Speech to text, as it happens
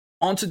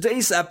On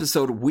today's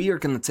episode, we are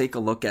going to take a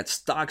look at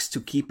stocks to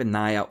keep an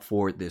eye out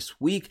for this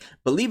week.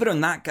 Believe it or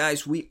not,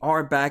 guys, we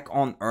are back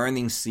on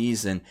earnings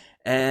season.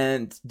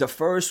 And the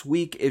first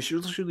week is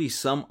usually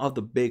some of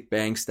the big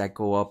banks that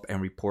go up and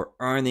report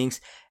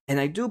earnings. And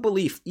I do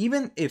believe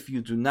even if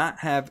you do not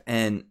have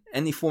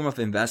any form of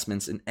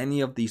investments in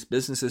any of these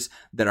businesses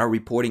that are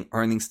reporting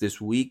earnings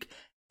this week,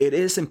 it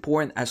is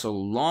important as a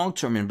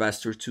long-term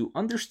investor to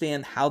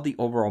understand how the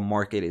overall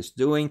market is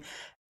doing.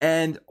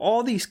 And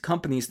all these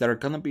companies that are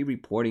going to be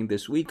reporting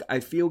this week, I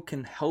feel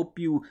can help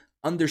you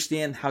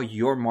understand how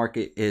your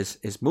market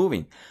is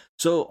moving.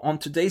 So on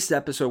today's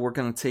episode, we're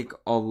going to take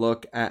a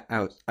look at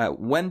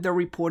when they're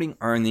reporting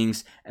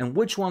earnings and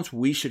which ones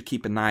we should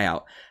keep an eye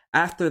out.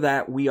 After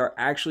that, we are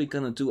actually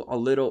going to do a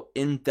little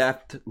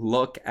in-depth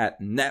look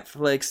at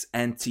Netflix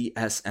and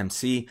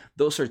TSMC.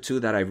 Those are two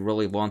that I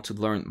really want to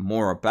learn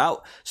more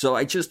about. So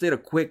I just did a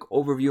quick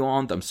overview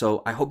on them.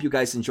 So I hope you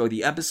guys enjoy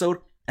the episode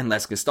and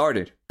let's get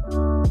started.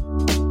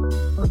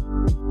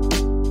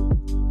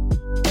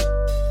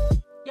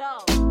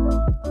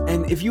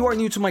 And if you are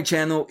new to my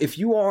channel, if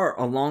you are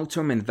a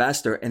long-term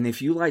investor, and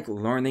if you like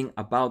learning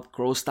about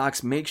growth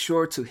stocks, make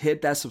sure to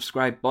hit that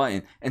subscribe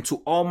button. And to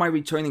all my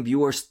returning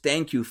viewers,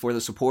 thank you for the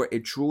support.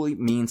 It truly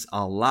means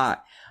a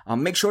lot.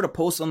 Make sure to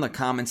post on the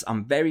comments.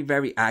 I'm very,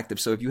 very active.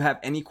 So if you have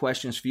any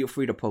questions, feel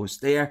free to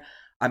post there.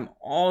 I'm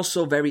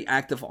also very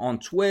active on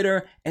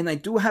Twitter, and I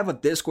do have a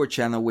Discord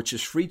channel, which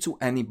is free to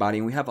anybody,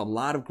 and we have a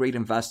lot of great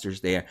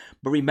investors there.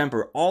 But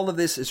remember, all of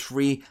this is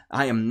free.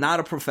 I am not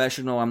a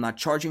professional. I'm not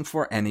charging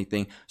for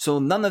anything. So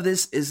none of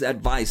this is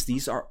advice.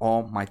 These are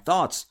all my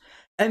thoughts.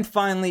 And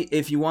finally,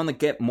 if you want to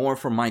get more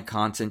from my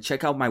content,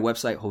 check out my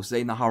website,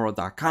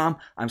 josenajarro.com.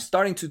 I'm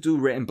starting to do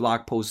written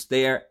blog posts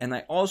there, and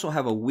I also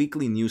have a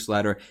weekly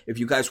newsletter. If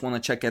you guys want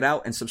to check it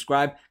out and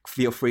subscribe,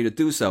 feel free to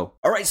do so.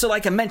 All right, so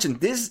like I mentioned,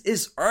 this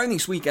is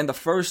earnings week, and the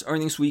first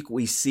earnings week,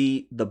 we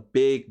see the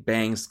big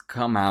banks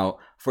come out.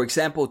 For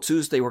example,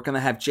 Tuesday, we're going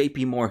to have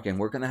JP Morgan.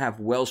 We're going to have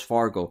Wells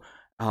Fargo.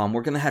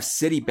 We're going to have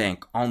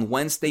Citibank. On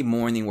Wednesday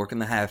morning, we're going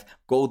to have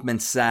Goldman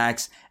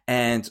Sachs.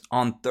 And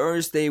on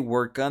Thursday,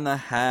 we're going to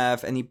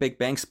have any big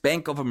banks,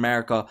 Bank of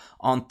America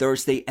on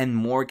Thursday and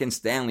Morgan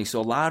Stanley. So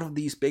a lot of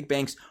these big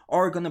banks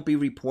are going to be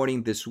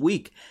reporting this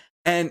week.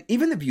 And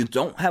even if you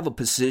don't have a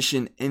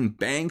position in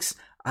banks,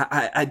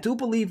 I do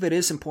believe it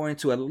is important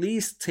to at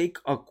least take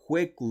a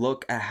quick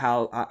look at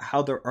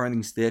how their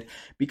earnings did,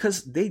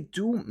 because they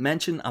do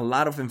mention a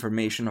lot of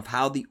information of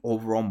how the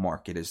overall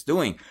market is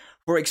doing.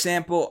 For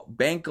example,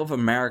 Bank of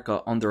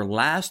America, on their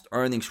last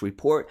earnings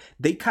report,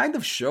 they kind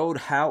of showed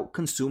how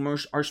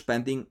consumers are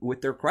spending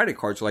with their credit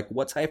cards, like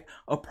what type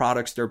of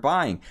products they're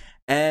buying.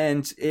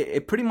 And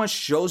it pretty much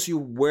shows you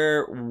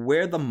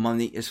where the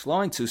money is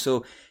flowing to.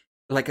 So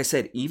like I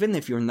said, even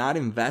if you're not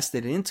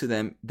invested into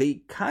them,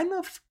 they kind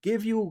of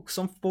give you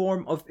some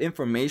form of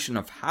information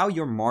of how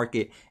your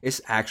market is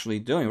actually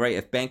doing, right?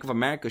 If Bank of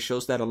America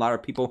shows that a lot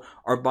of people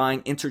are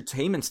buying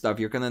entertainment stuff,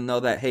 you're going to know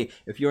that, hey,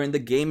 if you're in the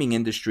gaming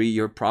industry,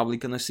 you're probably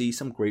going to see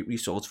some great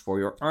results for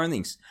your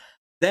earnings.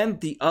 Then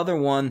the other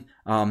one,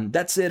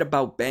 that's it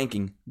about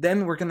banking.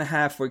 Then we're going to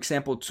have, for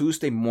example,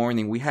 Tuesday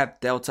morning, we have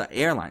Delta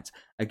Airlines.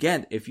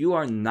 Again, if you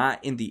are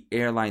not in the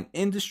airline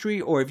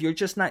industry, or if you're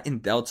just not in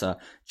Delta,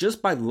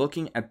 just by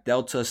looking at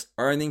Delta's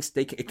earnings,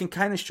 it can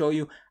kind of show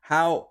you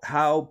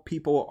how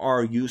people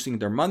are using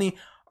their money.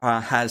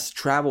 Has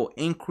travel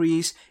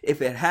increased?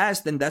 If it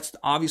has, then that's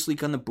obviously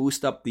going to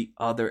boost up the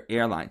other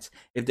airlines.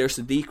 If there's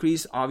a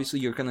decrease, obviously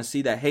you're going to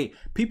see that, hey,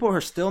 people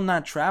are still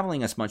not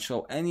traveling as much.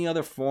 So any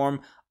other form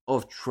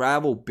of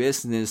travel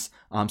business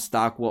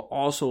stock will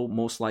also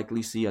most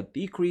likely see a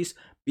decrease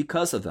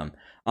because of them.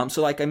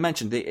 So like I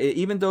mentioned,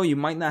 even though you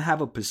might not have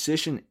a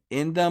position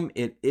in them,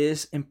 it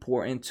is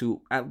important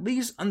to at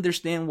least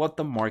understand what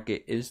the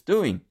market is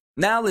doing.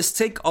 Now let's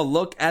take a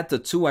look at the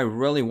two I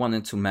really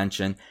wanted to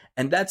mention,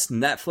 and that's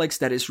Netflix,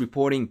 that is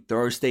reporting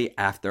Thursday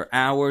after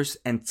hours,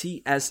 and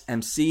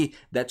TSMC,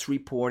 that's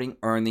reporting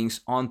earnings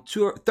on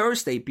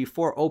Thursday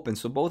before open.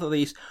 So both of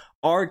these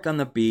are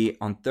gonna be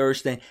on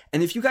Thursday.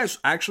 And if you guys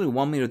actually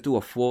want me to do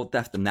a full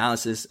depth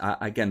analysis,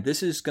 again,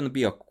 this is gonna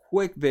be a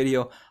quick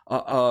video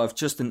of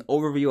just an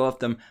overview of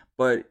them,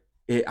 but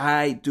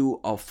I do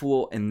a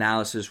full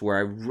analysis where I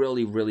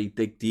really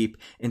dig deep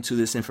into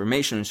this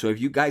information. So if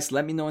you guys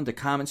let me know in the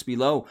comments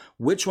below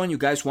which one you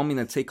guys want me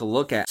to take a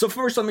look at. So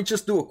first, let me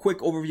just do a quick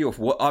overview of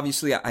what,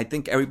 obviously, I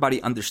think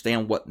everybody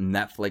understand what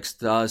Netflix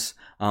does.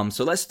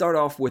 So let's start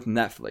off with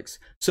Netflix.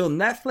 So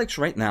Netflix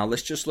right now,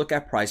 let's just look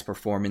at price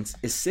performance,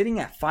 is sitting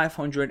at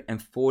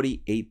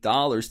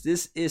 $548.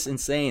 This is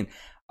insane.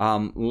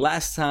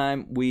 Last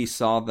time we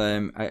saw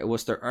them, it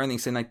was their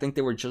earnings, and I think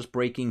they were just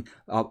breaking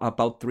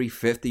about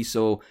 350.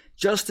 So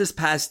just this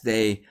past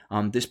day,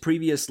 this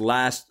previous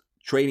last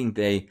trading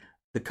day,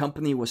 the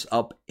company was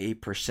up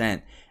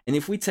 8%. And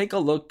if we take a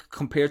look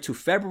compared to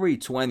February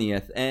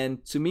 20th,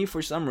 and to me,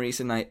 for some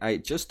reason, I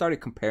just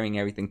started comparing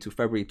everything to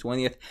February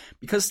 20th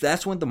because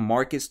that's when the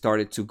market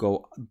started to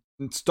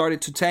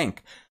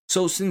tank.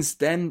 So since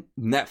then,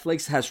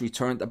 Netflix has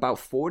returned about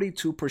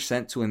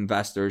 42% to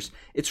investors.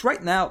 It's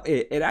right now,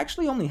 it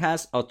actually only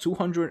has a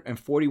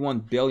 241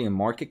 billion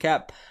market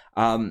cap.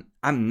 I'm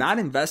not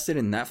invested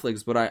in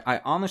Netflix, but I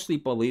honestly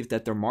believe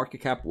that their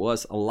market cap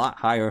was a lot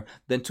higher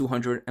than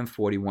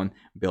 $241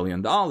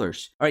 billion. All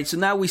right, so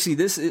now we see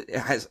this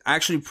has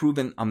actually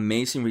proven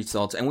amazing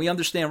results, and we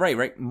understand,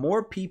 right?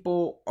 More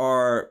people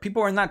are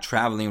not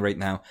traveling right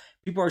now.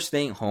 People are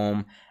staying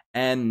home.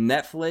 And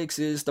Netflix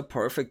is the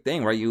perfect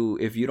thing, right?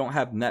 If you don't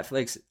have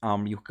Netflix,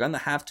 you're gonna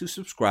have to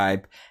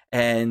subscribe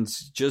and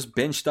just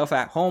binge stuff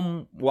at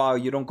home while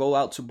you don't go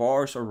out to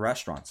bars or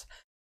restaurants.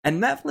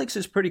 And Netflix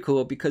is pretty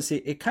cool because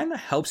it kind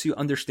of helps you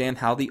understand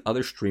how the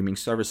other streaming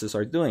services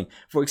are doing.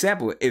 For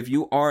example, if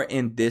you are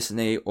in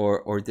Disney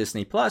or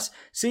Disney Plus,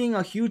 seeing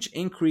a huge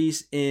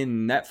increase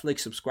in Netflix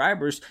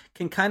subscribers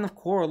can kind of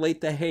correlate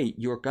that, hey,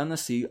 you're gonna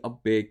see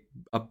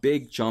a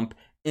big jump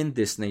in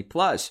Disney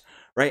Plus.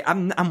 Right,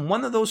 I'm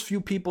one of those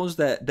few people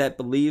that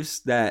believes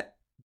that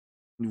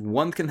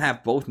one can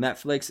have both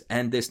Netflix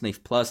and Disney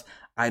Plus.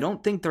 I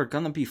don't think they're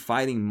gonna be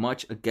fighting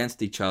much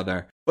against each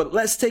other. But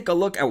let's take a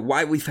look at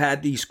why we've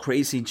had these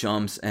crazy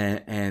jumps,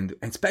 and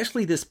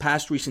especially this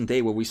past recent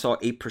day where we saw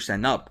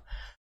 8% up.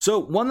 So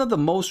one of the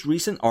most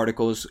recent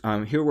articles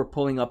here we're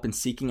pulling up in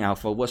Seeking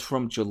Alpha was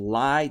from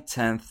July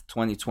 10th,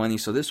 2020.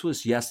 So this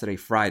was yesterday,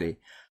 Friday.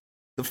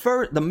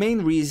 The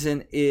main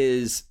reason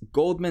is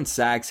Goldman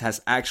Sachs has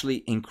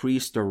actually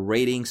increased their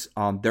ratings,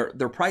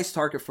 their price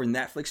target for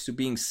Netflix to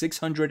being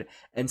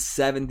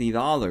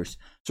 $670.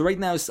 So right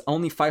now it's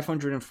only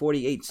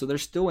 $548. So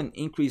there's still an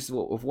increase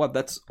of what?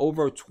 That's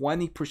over a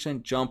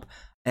 20% jump,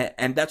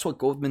 and that's what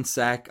Goldman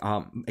Sachs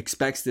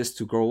expects this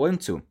to grow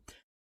into.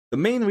 The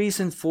main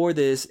reason for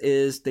this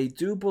is they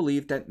do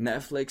believe that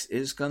Netflix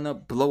is gonna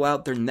blow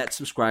out their net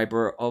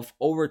subscriber of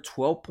over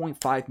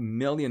 12.5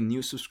 million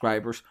new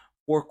subscribers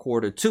for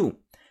Q2.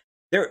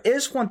 There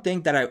is one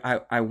thing that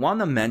I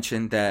want to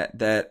mention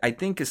that I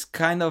think is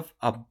kind of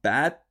a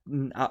bad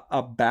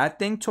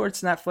thing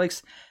towards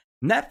Netflix.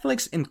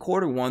 Netflix in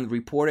Q1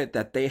 reported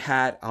that they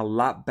had a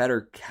lot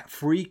better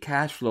free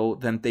cash flow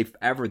than they've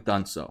ever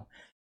done so.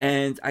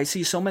 And I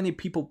see so many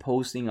people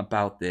posting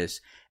about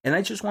this, and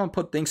I just want to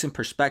put things in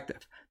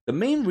perspective. The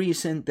main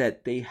reason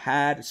that they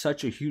had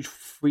such a huge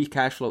free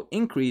cash flow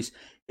increase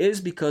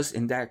is because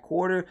in that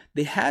quarter,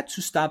 they had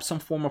to stop some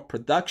form of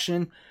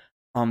production.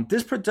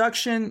 This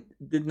production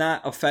did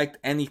not affect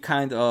any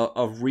kind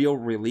of real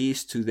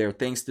release to their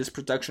things. This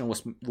production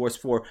was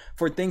for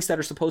things that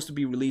are supposed to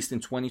be released in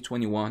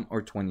 2021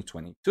 or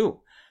 2022.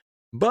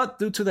 But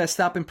due to that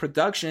stop in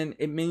production,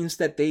 it means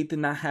that they did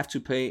not have to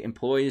pay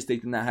employees. They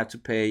did not have to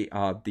pay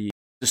the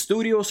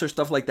studios or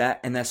stuff like that.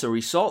 And as a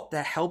result,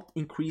 that helped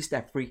increase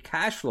that free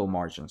cash flow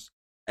margins.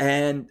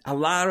 And a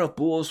lot of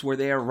bulls were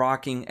there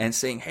rocking and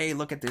saying, hey,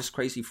 look at this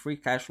crazy free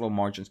cash flow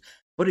margins.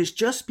 But it's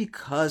just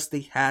because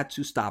they had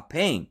to stop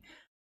paying.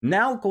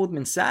 Now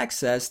Goldman Sachs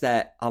says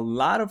that a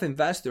lot of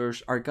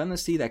investors are going to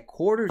see that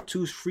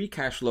Q2's free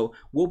cash flow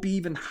will be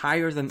even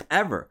higher than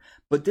ever.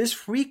 But this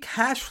free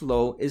cash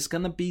flow is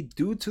going to be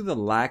due to the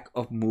lack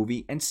of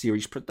movie and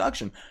series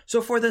production.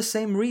 So for the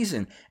same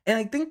reason. And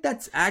I think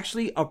that's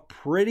actually a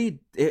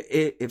pretty,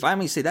 if I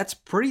may say, that's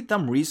pretty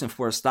dumb reason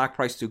for a stock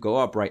price to go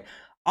up, right?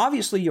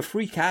 Obviously, your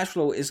free cash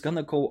flow is going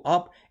to go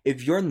up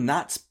if you're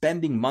not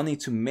spending money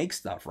to make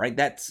stuff, right?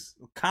 That's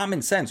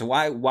common sense.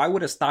 Why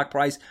would a stock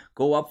price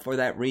go up for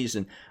that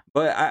reason?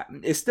 But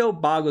it still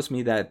boggles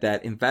me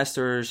that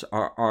investors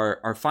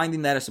are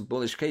finding that as a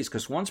bullish case,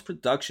 because once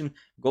production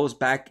goes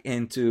back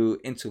into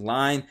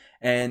line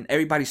and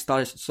everybody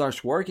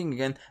starts working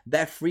again,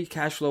 that free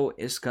cash flow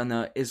is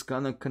gonna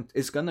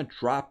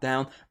drop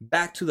down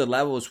back to the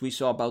levels we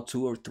saw about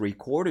 2 or 3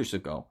 quarters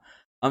ago.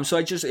 So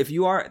if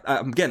you are,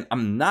 again,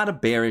 I'm not a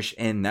bearish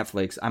in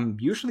Netflix. I'm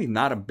usually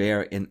not a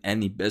bear in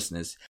any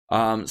business.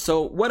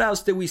 So what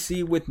else did we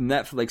see with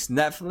Netflix?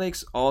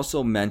 Netflix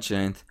also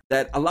mentioned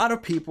that a lot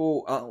of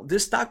people,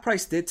 this stock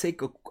price did take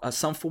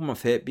some form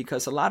of hit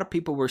because a lot of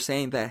people were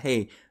saying that,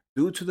 hey,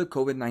 due to the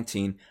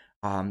COVID-19,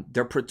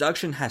 their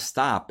production has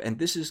stopped and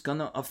this is going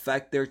to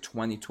affect their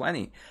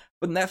 2020.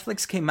 But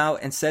Netflix came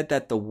out and said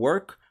that the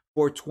work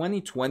for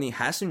 2020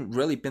 hasn't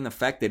really been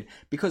affected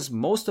because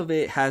most of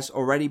it has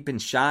already been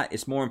shot.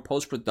 It's more in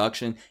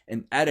post-production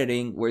and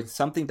editing, where it's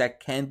something that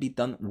can be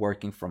done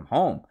working from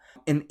home.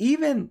 And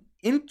even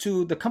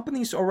into the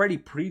company's already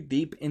pretty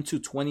deep into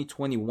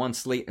 2021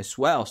 slate as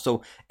well.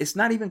 So it's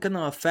not even going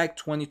to affect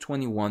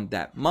 2021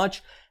 that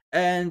much.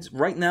 And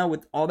right now,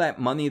 with all that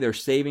money they're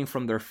saving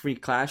from their free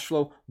cash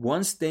flow,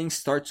 once things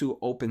start to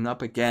open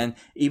up again,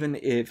 even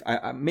if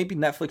maybe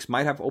Netflix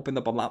might have opened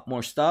up a lot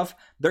more stuff,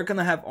 they're going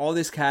to have all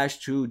this cash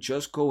to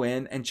just go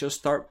in and just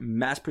start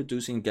mass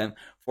producing again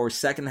for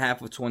second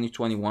half of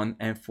 2021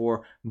 and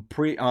for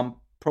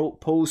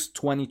post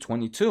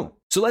 2022.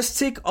 So let's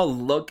take a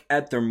look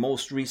at their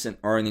most recent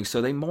earnings. So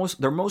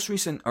their most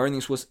recent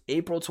earnings was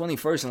April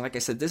 21st. And like I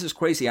said, this is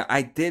crazy.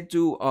 I did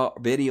do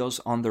videos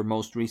on their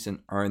most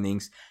recent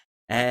earnings.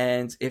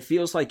 And it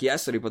feels like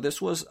yesterday, but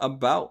this was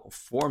about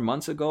 4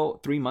 months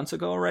ago, 3 months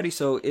ago already.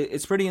 So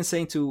it's pretty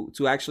insane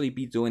to actually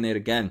be doing it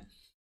again.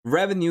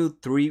 Revenue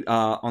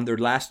on their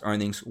last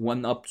earnings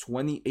went up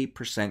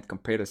 28%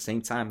 compared to the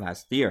same time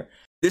last year.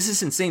 This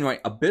is insane, right?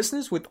 A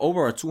business with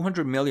over a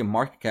 200 million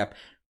market cap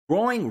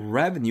growing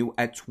revenue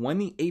at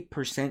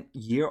 28%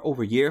 year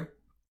over year.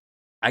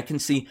 I can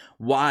see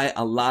why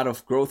a lot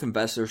of growth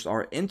investors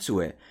are into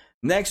it.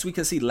 Next, we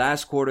can see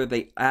last quarter,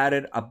 they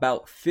added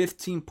about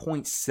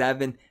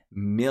 15.7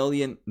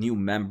 million new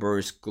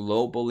members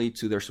globally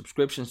to their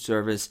subscription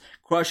service,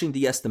 crushing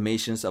the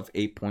estimations of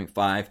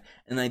 8.5.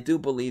 And I do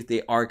believe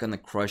they are going to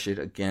crush it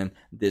again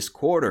this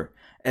quarter.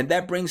 And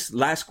that brings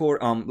last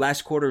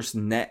quarter's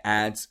net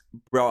adds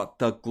brought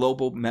the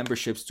global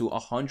memberships to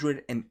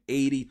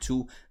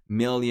 182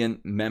 million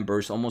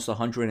members, almost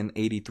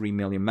 183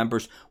 million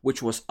members,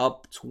 which was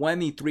up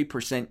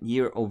 23%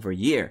 year over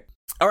year.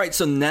 All right,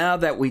 so now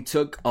that we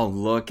took a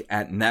look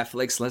at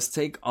Netflix, let's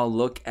take a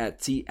look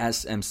at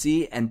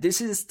TSMC, and this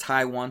is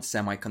Taiwan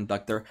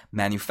Semiconductor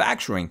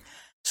Manufacturing.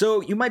 So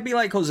you might be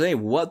like, Jose,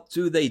 what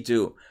do they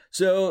do?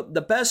 So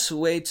the best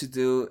way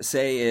to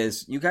say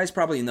is, you guys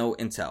probably know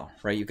Intel,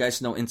 right? You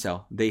guys know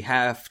Intel. They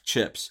have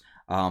chips,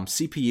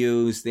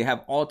 CPUs, they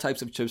have all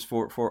types of chips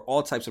for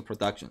all types of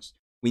productions.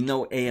 We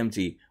know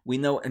AMD, we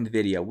know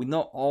NVIDIA, we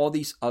know all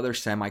these other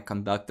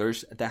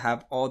semiconductors that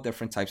have all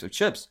different types of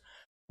chips.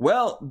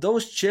 Well,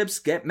 those chips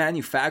get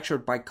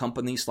manufactured by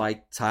companies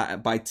like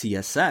by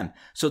TSM.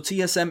 So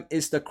TSM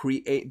is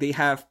they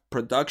have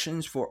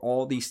productions for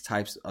all these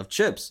types of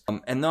chips.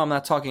 And no, I'm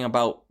not talking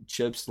about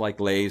chips like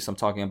Lay's. I'm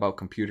talking about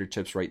computer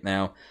chips right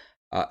now.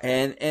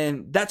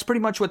 And that's pretty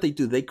much what they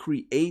do. They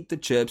create the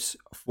chips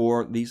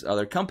for these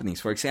other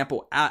companies. For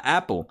example,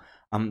 Apple.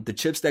 The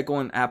chips that go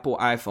in Apple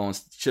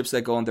iPhones, the chips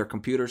that go on their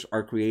computers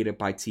are created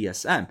by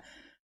TSM.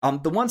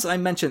 The ones I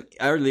mentioned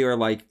earlier,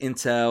 like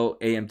Intel,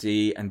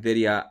 AMD,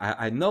 NVIDIA,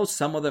 I know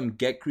some of them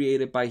get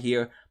created by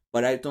here,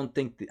 but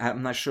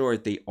I'm not sure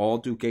if they all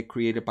do get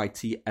created by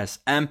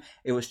TSM.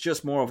 It was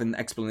just more of an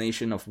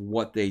explanation of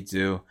what they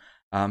do.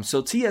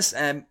 So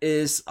TSM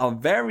is a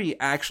very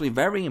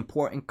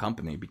important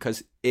company,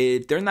 because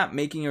if they're not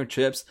making your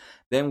chips,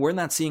 then we're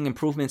not seeing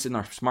improvements in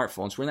our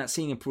smartphones. We're not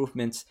seeing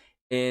improvements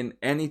in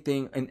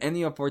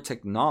any of our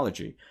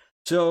technology.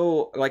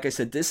 So, like I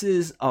said, this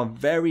is a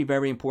very,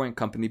 very important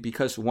company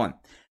because, one,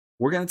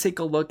 we're going to take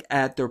a look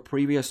at their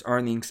previous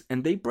earnings,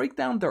 and they break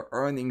down their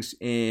earnings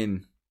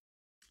in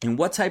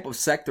what type of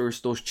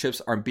sectors those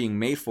chips are being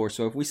made for.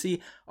 So if we see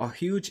a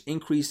huge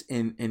increase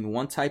in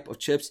one type of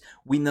chips,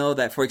 we know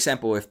that, for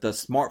example, if the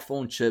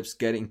smartphone chips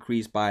get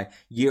increased by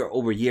year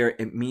over year,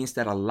 it means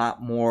that a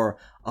lot more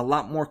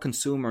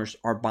consumers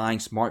are buying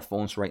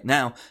smartphones right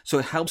now. So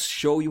it helps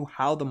show you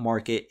how the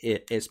market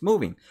is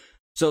moving.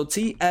 So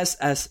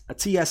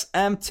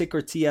TSM,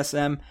 ticker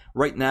TSM,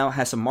 right now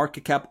has a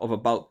market cap of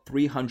about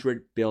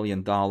 $300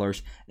 billion. And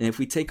if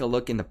we take a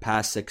look in the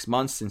past 6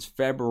 months, since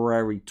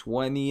February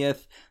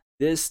 20th,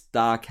 this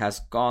stock has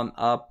gone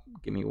up.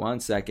 Give me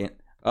 1 second.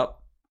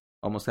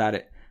 Almost had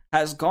it.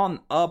 Has gone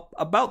up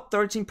about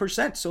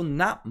 13%, so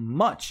not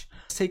much.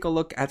 Let's take a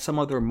look at some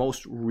of their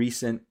most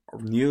recent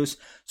news.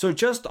 So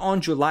just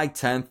on July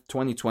 10th,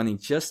 2020,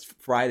 just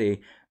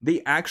Friday,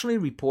 they actually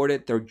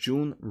reported their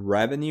June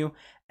revenue.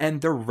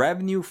 And their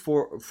revenue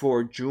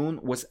for June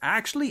was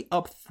actually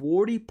up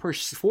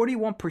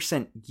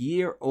 41%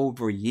 year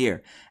over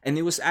year. And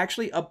it was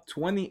actually up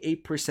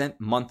 28%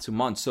 month to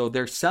month. So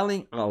they're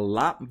selling a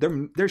lot.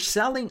 They're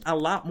selling a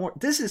lot more.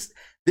 This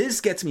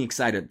gets me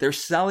excited. They're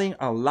selling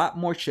a lot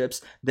more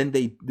chips than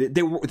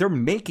they're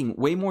making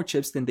way more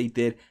chips than they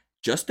did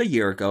just a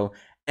year ago.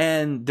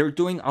 And they're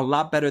doing a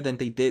lot better than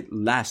they did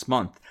last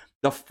month.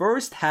 The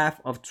first half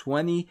of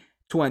 2020,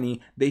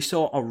 they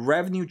saw a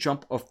revenue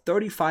jump of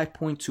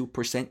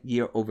 35.2%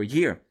 year over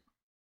year.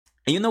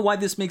 And you know why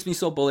this makes me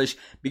so bullish?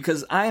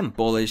 Because I am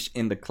bullish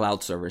in the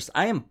cloud servers.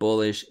 I am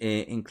bullish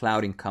in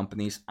clouding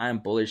companies. I am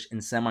bullish in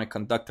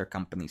semiconductor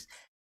companies.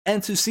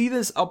 And to see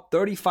this up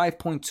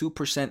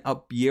 35.2%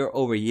 up year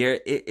over year,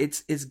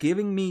 it's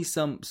giving me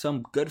some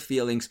good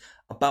feelings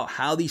about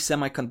how these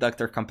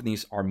semiconductor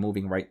companies are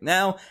moving right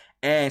now.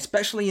 And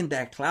especially in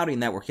that clouding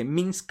network, it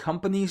means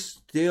companies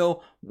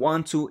still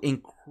want to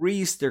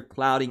increase their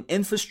clouding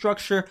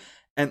infrastructure,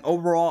 and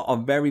overall a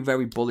very,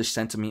 very bullish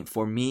sentiment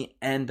for me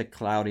and the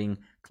clouding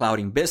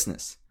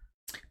business.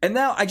 And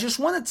now I just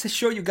wanted to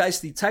show you guys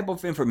the type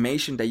of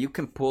information that you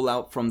can pull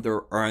out from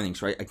their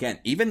earnings, right? Again,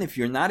 even if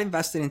you're not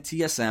invested in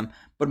TSM,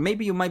 but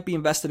maybe you might be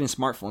invested in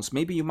smartphones,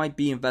 maybe you might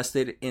be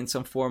invested in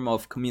some form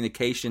of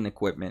communication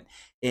equipment,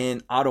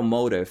 in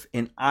automotive,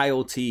 in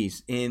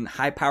IoTs, in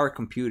high power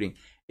computing.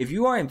 If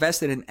you are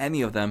invested in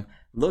any of them,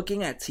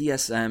 looking at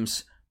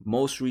TSM's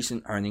most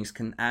recent earnings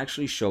can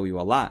actually show you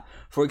a lot.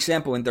 For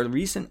example, in their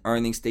recent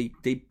earnings, they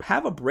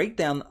have a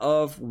breakdown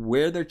of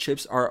where their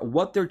chips are,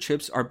 what their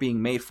chips are being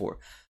made for.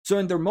 So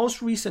in their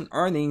most recent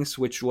earnings,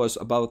 which was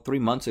about 3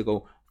 months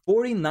ago,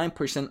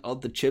 49% of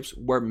the chips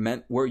were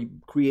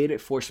created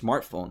for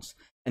smartphones,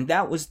 and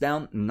that was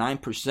down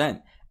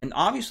 9%. And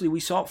obviously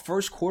we saw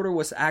first quarter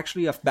was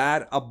actually a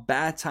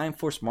bad time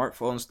for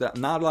smartphones that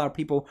not a lot of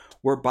people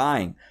were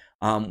buying.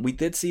 We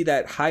did see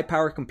that high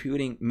power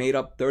computing made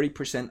up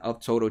 30%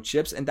 of total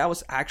chips, and that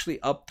was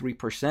actually up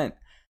 3%.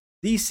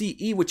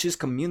 DCE, which is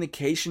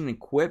communication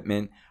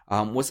equipment,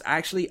 was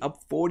actually up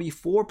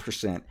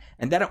 44%,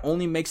 and that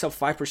only makes up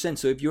 5%.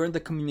 So if you're in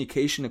the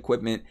communication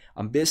equipment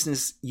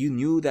business, you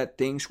knew that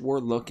things were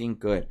looking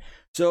good.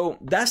 So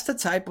that's the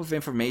type of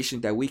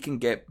information that we can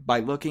get by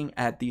looking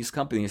at these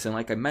companies. And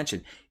like I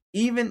mentioned,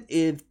 even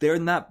if they're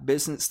not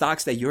business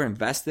stocks that you're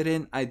invested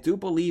in, I do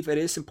believe it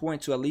is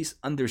important to at least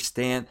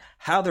understand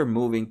how they're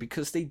moving,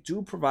 because they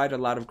do provide a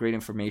lot of great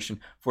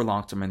information for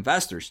long-term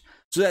investors.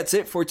 So that's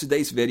it for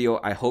today's video.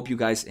 I hope you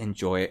guys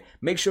enjoy it.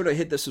 Make sure to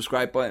hit the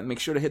subscribe button, make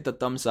sure to hit the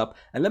thumbs up,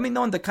 and let me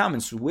know in the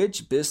comments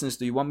which business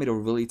do you want me to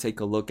really take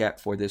a look at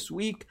for this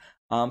week.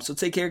 So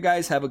take care,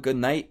 guys. Have a good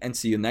night, and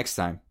see you next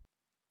time.